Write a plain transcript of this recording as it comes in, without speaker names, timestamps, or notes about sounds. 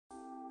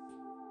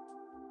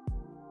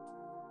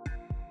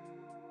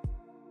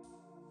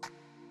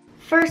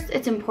first,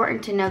 it's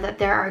important to know that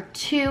there are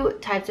two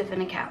types of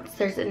accounts.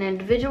 There's an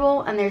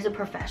individual and there's a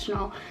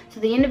professional.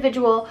 So the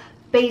individual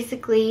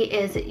basically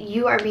is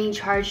you are being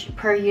charged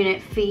per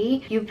unit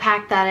fee. You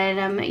pack that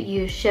item,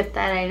 you ship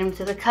that item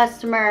to the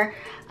customer.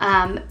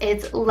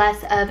 It's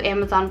less of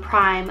Amazon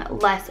Prime,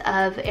 less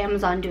of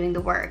Amazon doing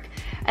the work.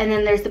 And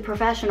then there's the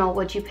professional,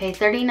 which you pay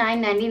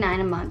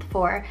 $39.99 a month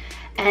for.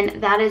 And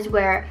that is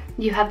where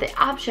you have the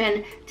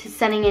option to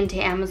sending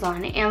into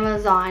Amazon,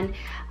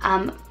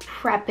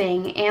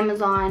 prepping,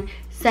 Amazon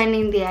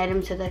sending the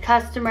item to the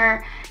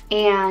customer,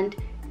 and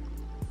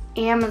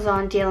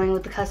Amazon dealing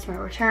with the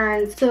customer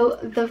returns. So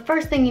the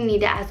first thing you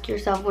need to ask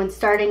yourself when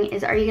starting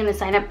is, are you going to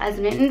sign up as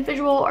an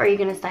individual or are you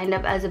going to sign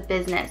up as a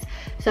business?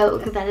 So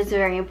that is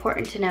very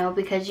important to know,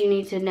 because you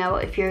need to know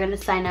if you're going to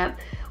sign up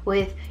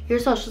with your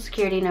social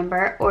security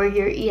number or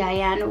your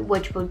EIN,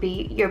 which would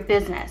be your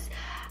business.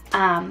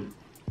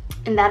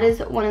 And that is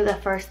one of the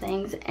first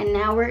things. And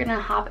now we're gonna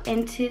hop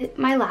into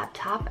my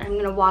laptop and I'm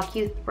gonna walk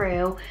you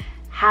through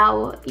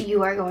how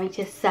you are going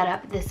to set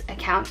up this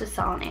account to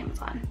sell on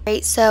Amazon.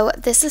 Right, so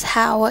this is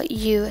how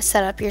you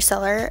set up your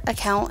seller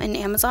account in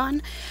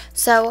Amazon.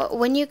 So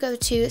when you go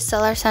to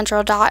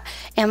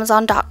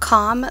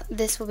sellercentral.amazon.com,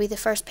 this will be the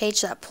first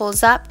page that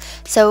pulls up.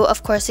 So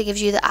of course it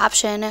gives you the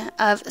option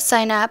of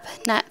sign up,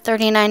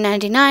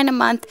 $39.99 a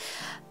month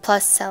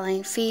plus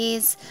selling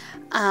fees.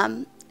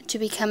 To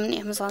become an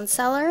Amazon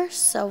seller.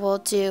 So we'll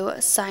do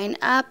sign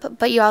up,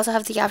 but you also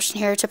have the option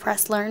here to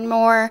press learn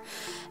more.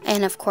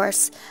 And of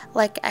course,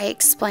 like I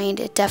explained,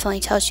 it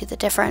definitely tells you the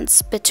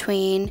difference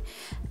between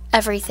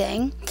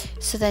everything.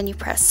 So then you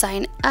press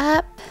sign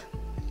up,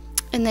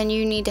 and then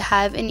you need to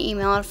have an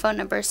email and phone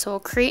number. So we'll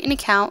create an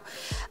account,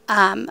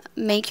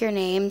 make your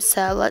name.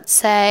 So let's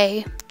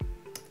say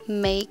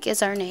Make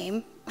is our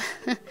name.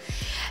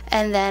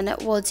 And then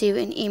we'll do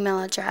an email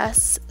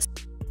address.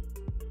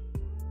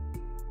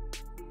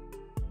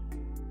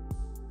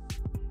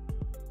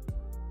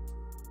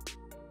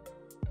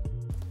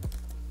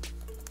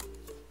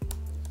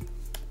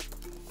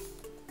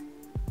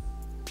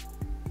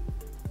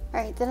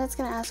 Alright, then it's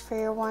going to ask for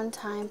your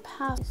one-time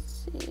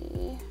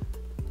password.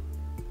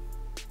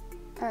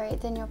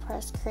 Alright, then you'll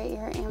press create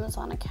your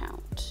Amazon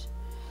account.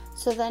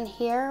 So then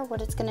here,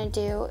 what it's going to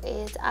do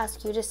is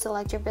ask you to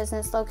select your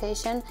business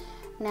location.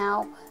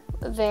 Now,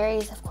 it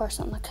varies, of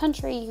course, on the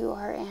country you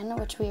are in,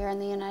 which we are in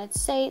the United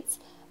States.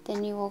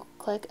 Then you will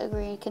click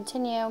agree and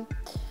continue.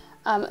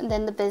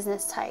 Then the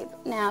business type.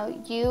 Now,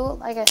 you,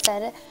 like I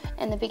said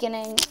in the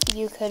beginning,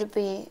 you could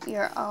be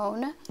your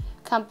own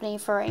company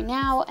for right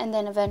now, and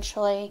then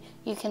eventually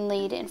you can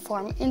lead and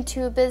form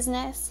into a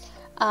business.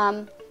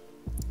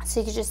 So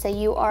you could just say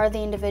you are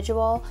the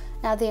individual.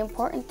 Now the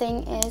important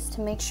thing is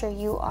to make sure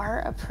you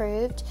are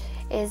approved,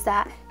 is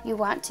that you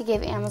want to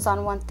give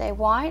Amazon what they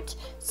want.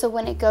 So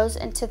when it goes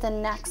into the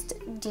next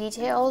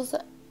details,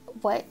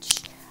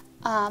 which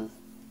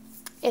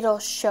it'll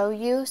show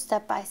you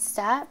step by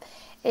step,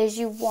 is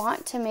you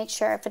want to make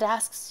sure if it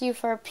asks you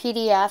for a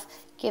PDF,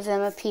 give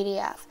them a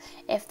PDF.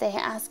 If they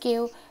ask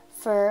you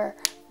for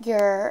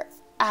your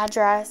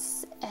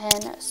address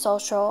and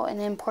social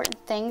and important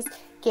things,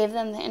 give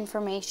them the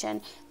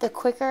information. The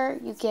quicker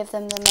you give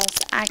them the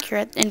most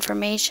accurate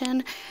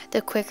information,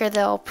 the quicker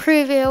they'll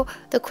approve you,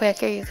 the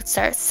quicker you can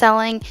start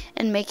selling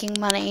and making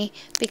money,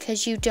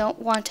 because you don't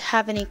want to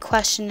have any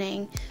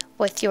questioning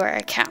with your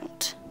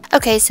account.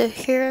 Okay, so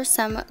here are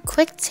some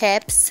quick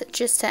tips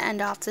just to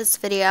end off this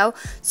video.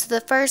 So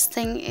the first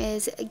thing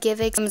is give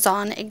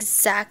Amazon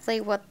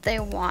exactly what they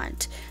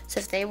want.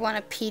 So if they want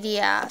a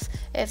PDF,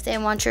 if they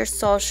want your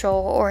social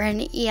or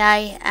an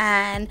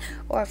EIN,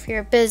 or if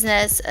you're a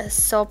business, a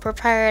sole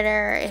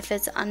proprietor, if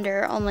it's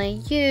under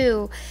only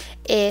you,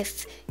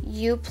 if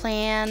you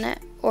plan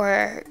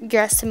or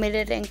your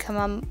estimated income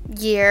a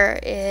year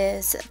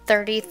is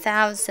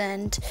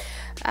 $30,000,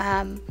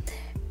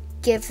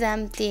 give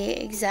them the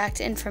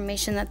exact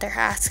information that they're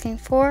asking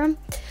for.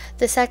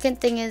 The second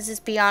thing is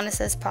be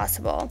honest as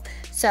possible.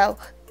 So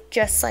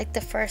just like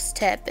the first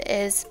tip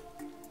is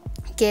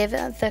give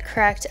the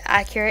correct,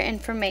 accurate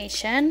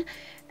information.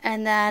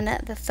 And then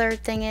the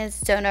third thing is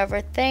don't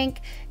overthink.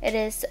 It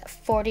is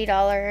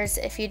 $40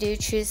 if you do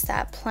choose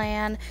that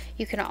plan.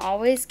 You can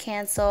always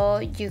cancel.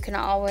 You can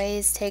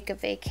always take a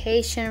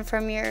vacation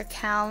from your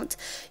account.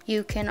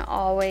 You can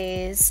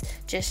always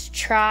just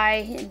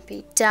try and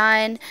be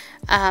done.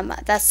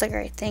 That's the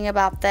great thing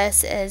about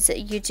this, is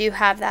you do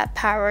have that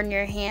power in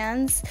your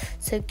hands.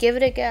 So give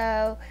it a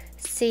go.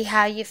 See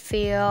how you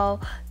feel.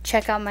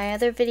 Check out my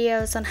other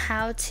videos on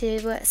how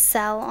to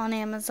sell on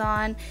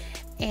Amazon,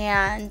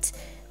 and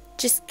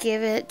just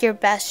give it your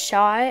best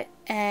shot.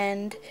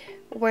 And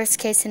worst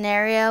case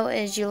scenario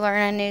is you learn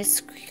a new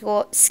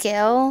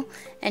skill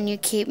and you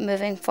keep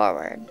moving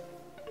forward.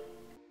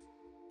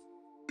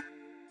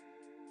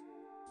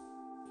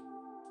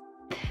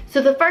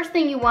 So the first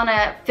thing you want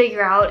to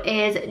figure out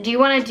is, do you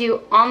want to do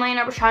online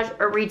arbitrage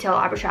or retail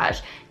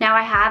arbitrage? Now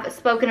I have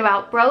spoken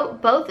about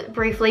both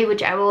briefly,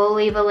 which I will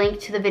leave a link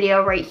to the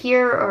video right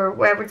here or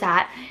wherever it's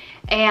at.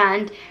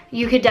 and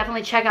you could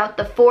definitely check out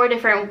the 4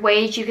 different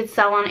ways you could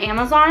sell on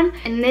Amazon.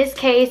 In this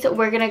case,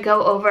 we're gonna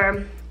go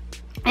over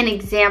an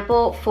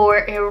example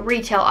for a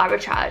retail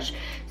arbitrage.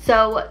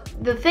 So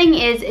the thing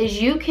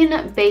is you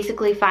can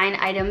basically find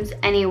items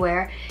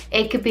anywhere.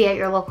 It could be at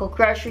your local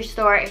grocery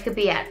store, it could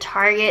be at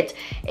Target,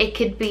 it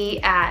could be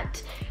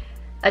at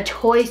a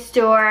toy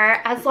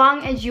store, as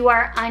long as you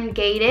are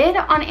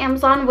ungated on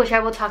Amazon, which I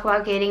will talk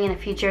about gating in a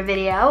future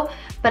video.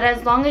 But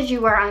as long as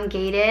you are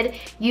ungated,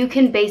 you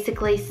can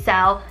basically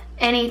sell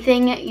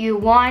anything you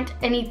want,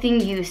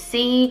 anything you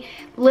see.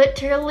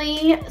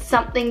 Literally,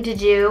 something to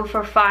do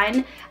for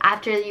fun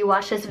after you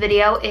watch this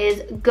video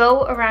is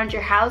go around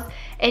your house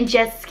and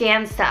just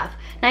scan stuff.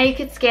 Now you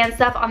could scan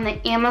stuff on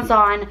the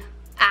Amazon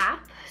app.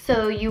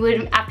 So you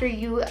would, after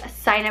you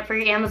sign up for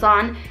your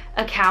Amazon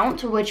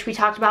account, which we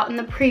talked about in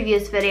the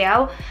previous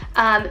video,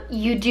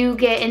 you do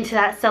get into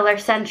that Seller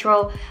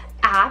Central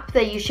app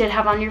that you should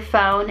have on your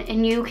phone,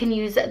 and you can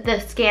use the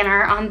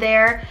scanner on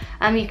there.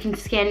 You can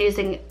scan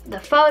using the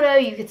photo,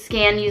 you could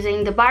scan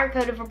using the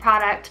barcode of a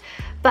product,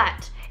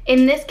 but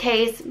in this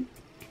case,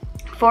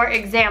 for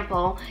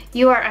example,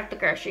 you are at the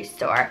grocery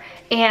store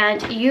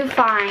and you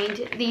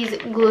find these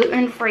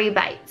gluten-free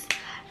bites.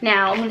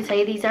 Now, I'm gonna tell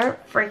you, these are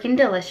freaking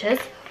delicious,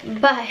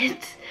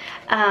 but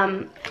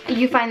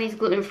you find these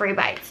gluten-free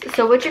bites.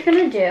 So what you're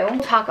gonna do, we'll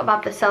talk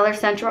about the Seller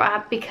Central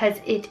app because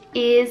it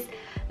is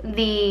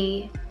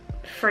the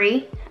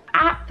free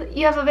app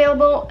you have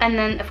available, and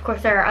then of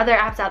course there are other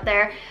apps out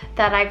there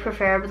that I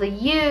preferably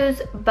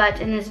use,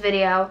 but in this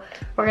video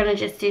we're gonna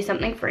just do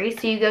something free.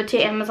 So you go to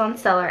Amazon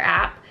Seller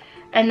app,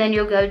 and then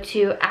you'll go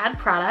to add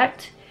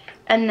product,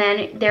 and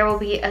then there will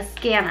be a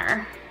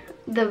scanner,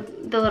 the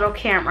little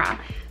camera.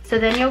 So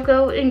then you'll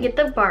go and get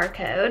the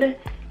barcode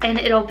and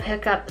it'll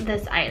pick up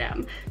this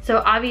item.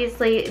 So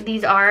obviously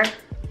these are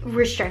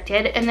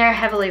restricted, and they're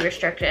heavily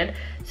restricted.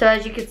 So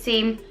as you can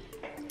see,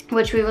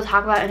 which we will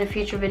talk about in a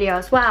future video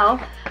as well,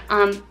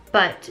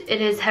 but it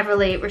is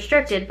heavily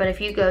restricted. But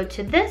if you go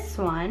to this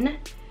one,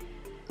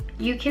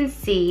 you can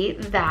see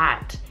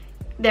that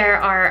there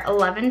are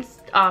 11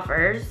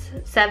 offers,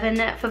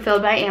 7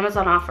 fulfilled by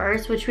Amazon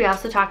offers, which we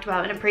also talked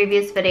about in a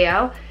previous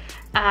video,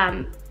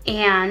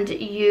 and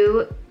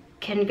you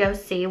can go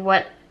see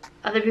what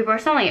other people are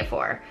selling it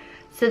for.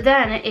 So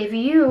then if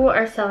you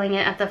are selling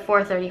it at the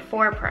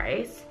 $4.34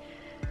 price,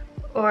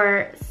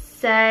 or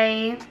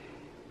say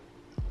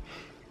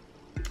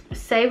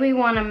we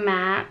want to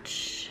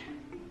match,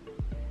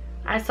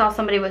 I saw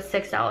somebody with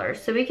 $6,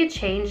 so we could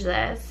change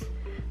this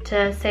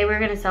to say we're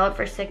going to sell it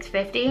for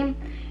 $6.50,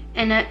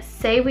 and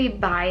say we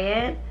buy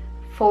it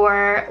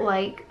for,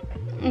 like,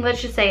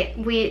 let's just say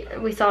we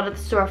sell it at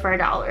the store for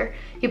 $1.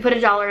 You put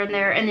 $1 in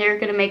there and you're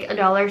gonna make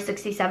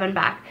 $1.67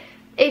 back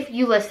if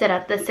you list it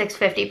at the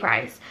 $6.50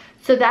 price.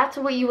 So that's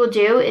what you will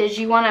do, is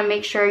you wanna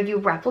make sure you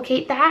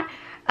replicate that.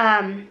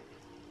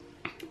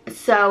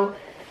 So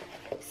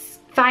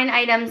find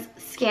items,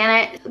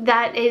 scan it.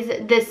 That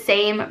is the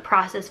same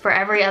process for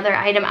every other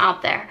item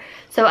out there.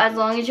 So as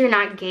long as you're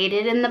not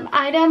gated in the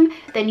item,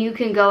 then you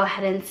can go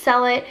ahead and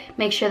sell it.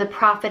 Make sure the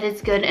profit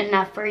is good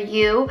enough for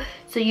you.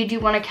 So you do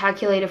want to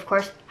calculate, of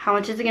course, how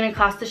much is it going to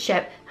cost to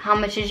ship? How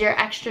much is your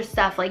extra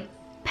stuff, like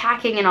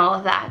packing and all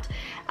of that?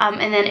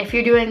 And then if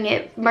you're doing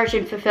it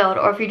merchant fulfilled,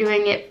 or if you're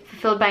doing it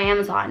fulfilled by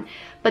Amazon.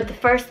 But the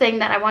first thing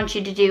that I want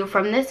you to do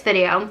from this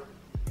video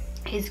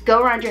is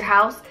go around your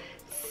house,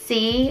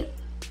 see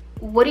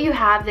what do you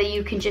have that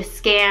you can just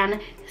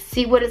scan,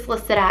 see what it's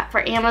listed at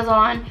for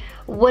Amazon,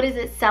 what is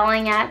it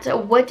selling at,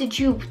 what did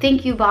you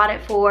think you bought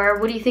it for,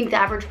 what do you think the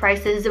average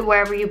price is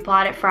wherever you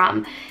bought it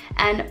from,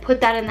 and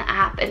put that in the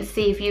app and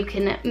see if you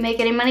can make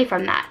any money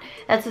from that.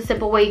 That's a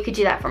simple way you could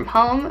do that from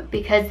home,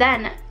 because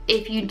then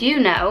if you do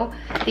know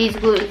these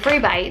gluten-free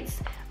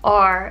bites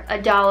are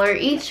 $1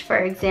 each, for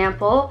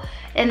example,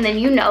 and then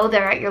you know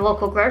they're at your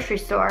local grocery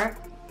store,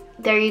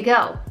 there you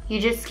go. You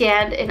just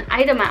scanned an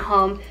item at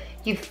home,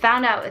 you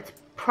found out it's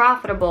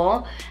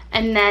profitable,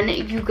 and then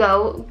you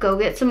go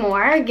get some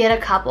more, get a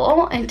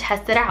couple, and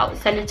test it out.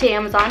 Send it to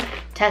Amazon,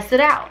 test it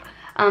out.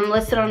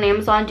 List it on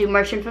Amazon, do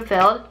merchant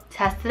fulfilled,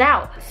 test it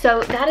out.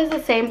 So that is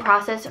the same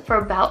process for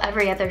about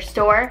every other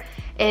store,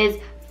 is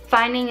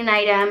finding an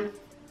item.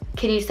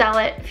 Can you sell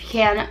it? If you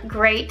can,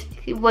 great.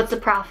 What's the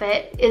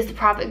profit? Is the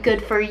profit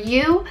good for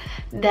you?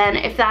 Then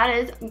if that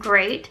is,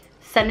 great,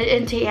 send it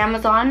into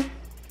Amazon.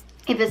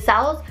 If it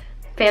sells,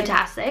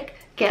 fantastic,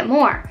 get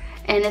more.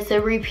 And it's a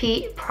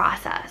repeat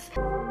process.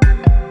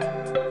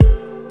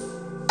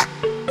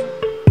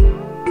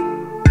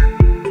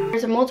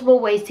 There's multiple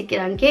ways to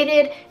get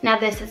ungated. Now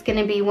this is going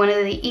to be one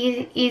of the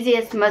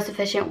easiest, most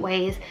efficient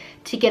ways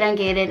to get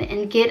ungated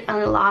and get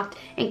unlocked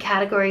in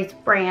categories,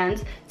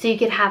 brands, so you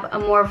can have a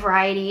more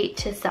variety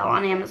to sell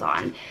on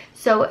Amazon.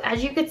 So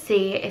as you can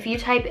see, if you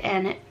type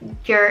in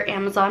your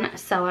Amazon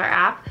seller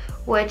app,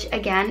 which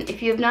again,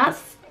 if you have not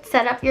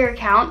set up your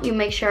account, you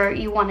make sure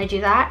you want to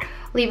do that.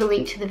 Leave a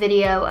link to the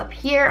video up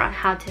here on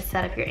how to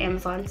set up your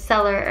Amazon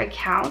seller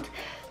account.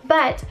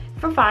 But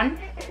for fun,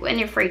 in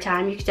your free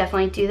time, you can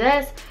definitely do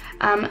this.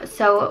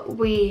 So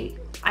we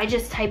I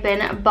just type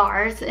in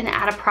bars and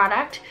add a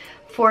product,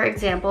 for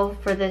example,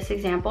 for this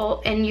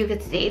example, and you can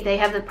see they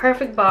have the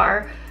perfect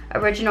bar,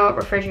 original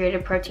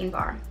refrigerated protein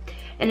bar.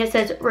 And it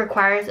says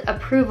requires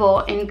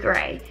approval in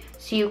gray.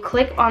 So you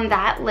click on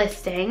that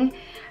listing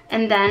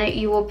and then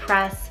you will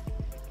press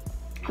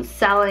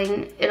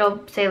selling.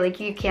 It'll say like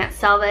you can't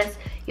sell this.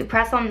 You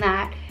press on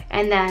that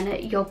and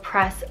then you'll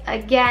press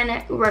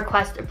again,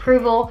 request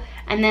approval,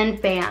 and then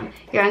bam,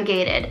 you're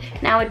ungated.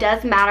 Now it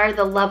does matter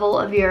the level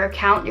of your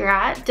account you're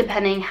at,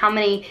 depending how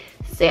many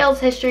sales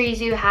histories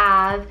you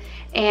have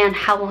and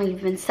how long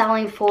you've been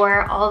selling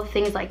for, all the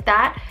things like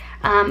that.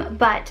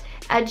 But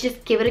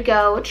just give it a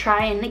go,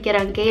 try and get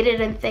ungated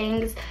and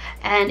things,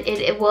 and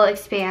it will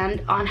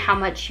expand on how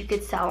much you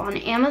could sell on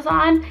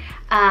Amazon.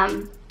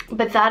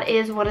 But that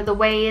is one of the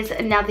ways.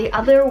 Now the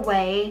other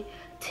way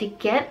to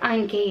get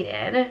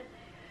ungated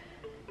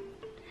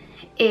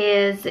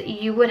is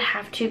you would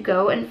have to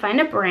go and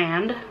find a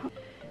brand.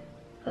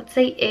 Let's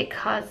say It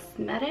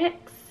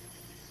Cosmetics.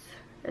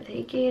 Are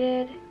they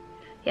gated?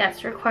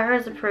 Yes,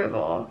 requires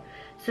approval.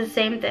 So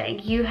same thing,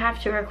 you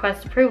have to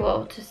request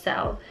approval to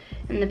sell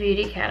in the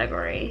beauty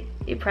category.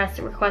 You press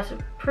the request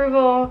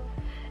approval,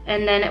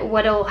 and then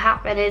what will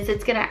happen is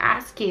it's gonna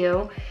ask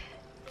you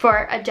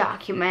for a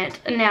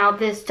document. Now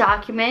this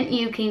document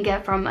you can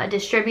get from a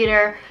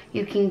distributor,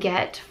 you can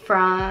get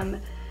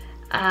from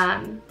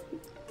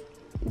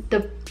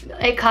the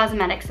It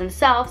Cosmetics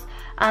themselves.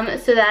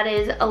 So that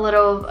is a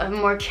little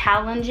more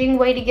challenging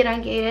way to get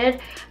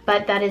ungated,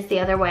 but that is the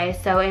other way.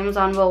 So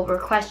Amazon will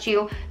request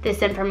you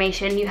this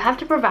information you have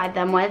to provide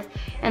them with,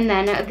 and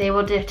then they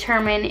will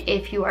determine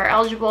if you are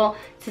eligible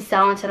to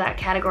sell into that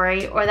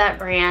category or that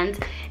brand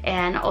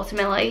and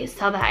ultimately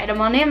sell that item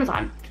on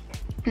Amazon.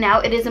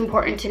 Now it is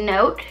important to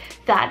note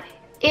that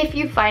if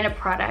you find a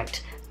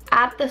product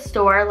at the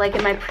store, like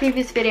in my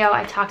previous video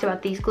I talked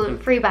about these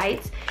gluten-free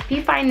bites, if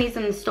you find these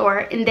in the store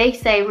and they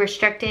say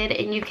restricted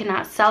and you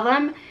cannot sell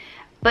them,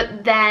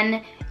 but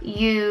then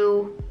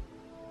you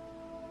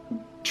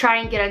try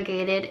and get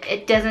ungated,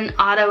 it doesn't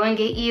auto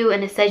ungate you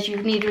and it says you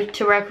need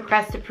to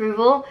request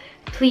approval,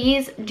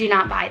 please do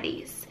not buy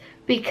these,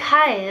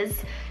 because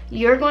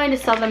you're going to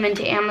sell them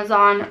into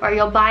Amazon, or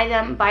you'll buy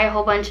a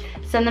whole bunch,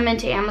 send them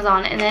into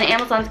Amazon, and then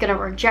Amazon's gonna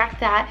reject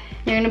that.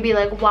 And you're gonna be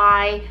like,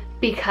 why?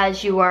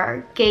 Because you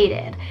are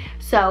gated.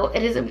 So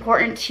it is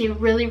important to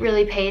really,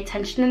 really pay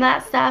attention to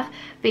that stuff,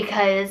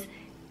 because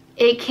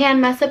it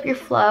can mess up your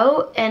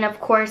flow. And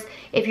of course,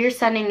 if you're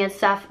sending in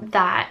stuff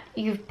that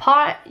you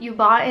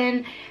bought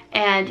in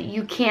and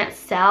you can't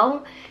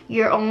sell,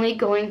 you're only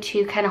going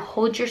to kind of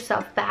hold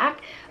yourself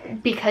back,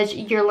 because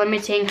you're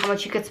limiting how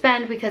much you could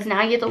spend, because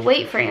now you have to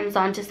wait for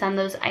Amazon to send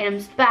those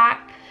items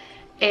back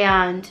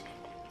and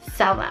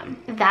sell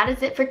them. That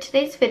is it for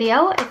today's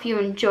video. If you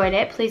enjoyed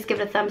it, please give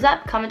it a thumbs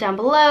up, comment down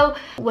below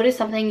what is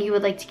something you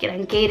would like to get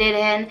ungated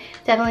in.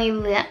 Definitely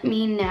let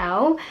me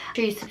know. Make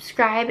sure you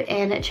subscribe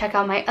and check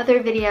out my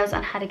other videos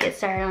on how to get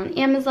started on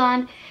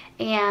Amazon,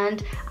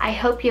 and I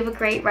hope you have a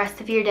great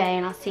rest of your day,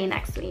 and I'll see you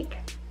next week.